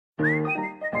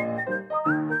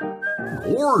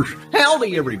gosh,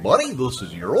 howdy everybody, this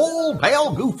is your old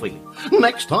pal Goofy.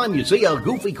 Next time you see a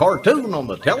Goofy cartoon on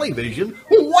the television,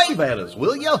 wave at us,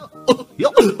 will ya?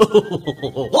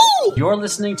 You're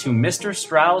listening to Mr.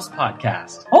 Strauss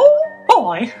Podcast. Oh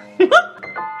boy!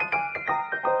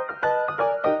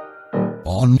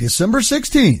 On December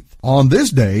 16th, on this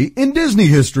day in Disney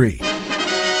history.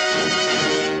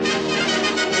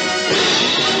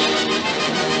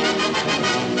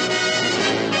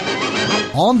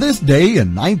 On this day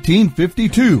in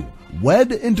 1952,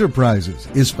 WED Enterprises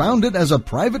is founded as a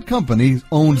private company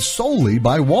owned solely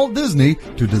by Walt Disney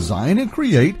to design and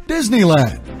create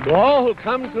Disneyland. To all who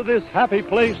come to this happy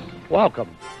place, welcome.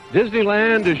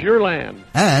 Disneyland is your land.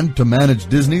 And to manage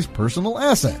Disney's personal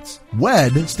assets.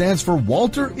 WED stands for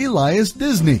Walter Elias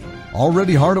Disney.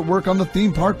 Already hard at work on the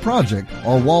theme park project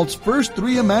are Walt's first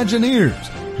three Imagineers,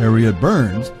 Harriet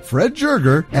Burns, Fred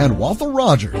Joerger, and Wathel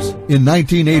Rogers. In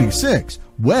 1986,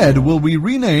 WED will be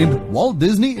renamed Walt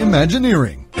Disney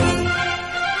Imagineering.